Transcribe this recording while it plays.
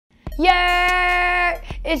Yeah!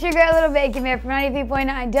 It's your girl, Little Bacon Bear from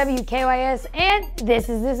 93.9 WKYS, and this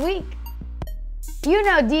is This Week. You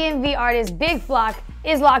know DMV artist Big Flock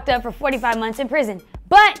is locked up for 45 months in prison,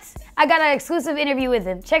 but I got an exclusive interview with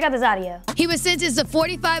him. Check out this audio. He was sentenced to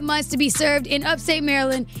 45 months to be served in upstate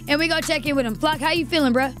Maryland, and we gonna check in with him. Flock, how you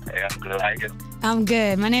feeling, bruh? Hey, I'm good. How you doing? I'm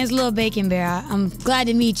good. My name's Little Bacon Bear. I'm glad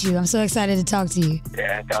to meet you. I'm so excited to talk to you.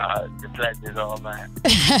 Yeah, the pleasure is all mine.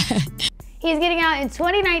 He's getting out in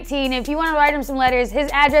 2019. If you want to write him some letters, his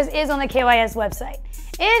address is on the KYS website.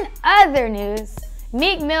 In other news,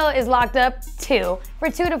 Meek Mill is locked up too for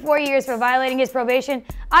 2 to 4 years for violating his probation.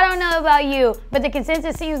 I don't know about you, but the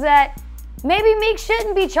consensus seems that maybe Meek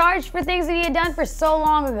shouldn't be charged for things that he had done for so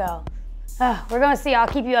long ago. We're gonna see. I'll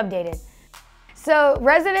keep you updated. So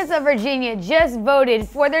residents of Virginia just voted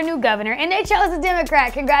for their new governor, and they chose a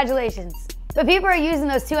Democrat. Congratulations. But people are using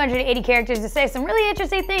those 280 characters to say some really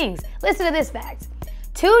interesting things. Listen to this fact.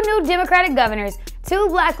 2 new Democratic governors, 2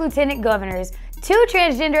 black lieutenant governors, 2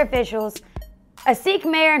 transgender officials, a Sikh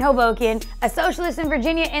mayor in Hoboken, a socialist in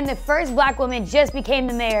Virginia, and the first black woman just became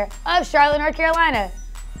the mayor of Charlotte, North Carolina.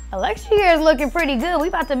 Election year is looking pretty good. We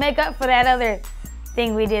about to make up for that other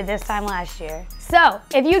thing we did this time last year. So,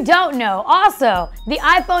 if you don't know, also, the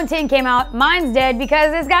iPhone 10 came out. Mine's dead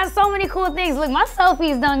because it's got so many cool things. Look, my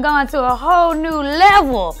selfies done gone to a whole new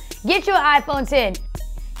level. Get you an iPhone 10.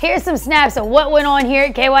 Here's some snaps of what went on here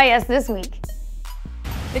at KYS this week.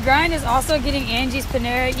 The grind is also getting Angie's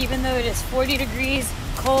Panera, even though it is 40 degrees,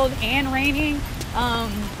 cold, and raining.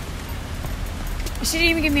 She didn't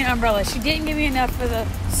even give me an umbrella. She didn't give me enough for the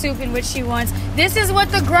soup in which she wants. This is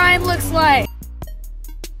what the grind looks like.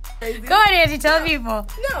 Go ahead, Angie, tell the people.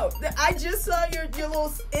 No, I just saw your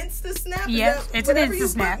little Insta snap. Yep, it's an Insta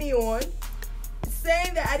snap. Whatever you put me on,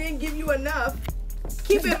 saying that I didn't give you enough.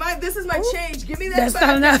 Keep in mind, this is my change. Give me that. That's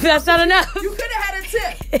not enough. That's not enough. You could have had a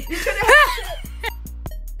tip. You could have had a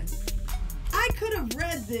tip. I could have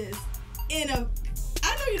read this in a.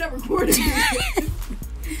 I know you're not recording this.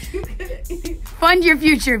 Fund your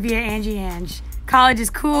future via Angie Ange. College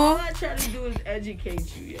is cool. All I try to do is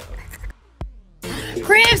educate you, yo.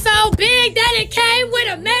 Crib so big that it came with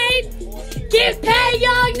a maid. Get paid,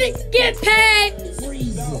 young niggas, get paid.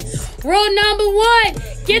 Rule number 1,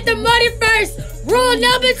 get the money first. Rule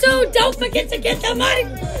number 2, don't forget to get the money.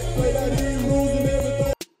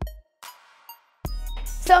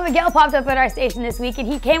 So Miguel popped up at our station this week, and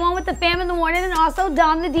he came on with the fam in the morning and also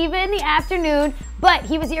Dom the Diva in the afternoon. But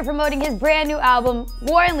he was here promoting his brand new album,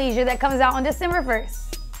 War and Leisure, that comes out on December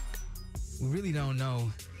 1st. We really don't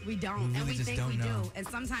know. We don't, and we think we do. And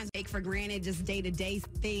sometimes take for granted just day-to-day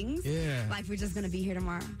things. Yeah. Like we're just gonna be here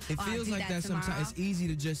tomorrow. It feels like that sometimes. It's easy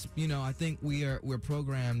to just, I think we're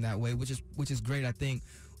programmed that way, which is great. I think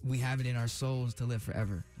we have it in our souls to live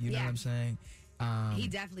forever. You know what I'm saying? He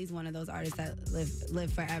definitely is one of those artists that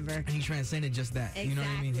live forever. And he transcended just that. Exactly. You know what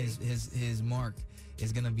I mean? His mark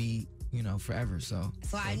is gonna be, forever. So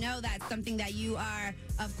I know that's something that you are,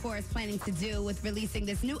 of course, planning to do with releasing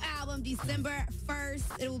this new album December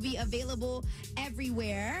 1st. It will be available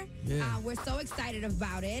everywhere. Yeah. We're so excited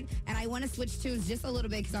about it. And I want to switch tunes just a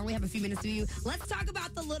little bit because I only have a few minutes to you. Let's talk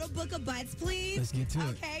about the Little Book of Butts, please. Let's get to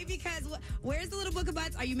it. Okay, because where's the Little Book of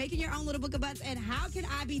Butts? Are you making your own Little Book of Butts? And how can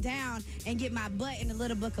I be down and get my butt in the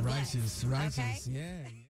Little Book of Butts? Righteous, okay? yeah.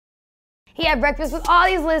 He had breakfast with all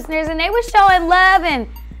these listeners, and they were showing love and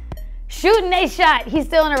shooting they shot. He's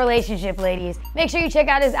still in a relationship, ladies. Make sure you check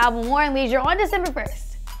out his album, War and Leisure, on December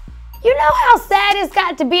 1st. You know how sad it's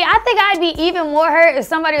got to be? I think I'd be even more hurt if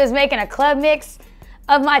somebody was making a club mix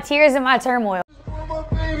of my tears and my turmoil. What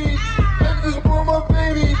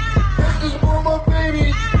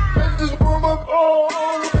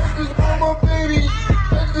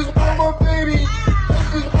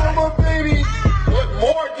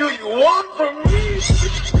more do you want from me?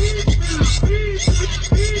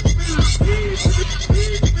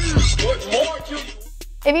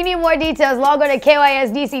 If you need more details, log on to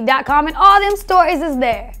KYSDC.com and all them stories is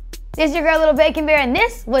there. This is your girl, Little Bacon Bear, and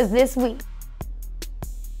this was This Week.